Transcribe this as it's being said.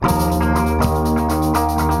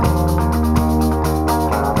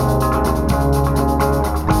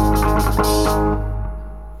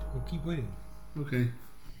Okay.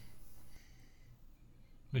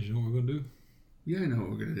 You know what we're going to do? Yeah, I know what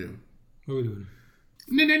we're going to do. What are we doing?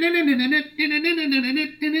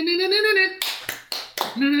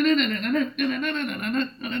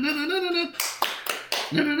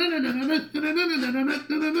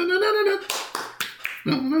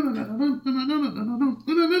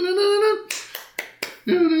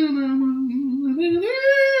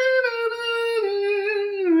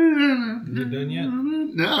 Is it done yet?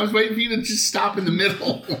 No, I was waiting for you to just stop in the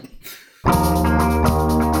middle.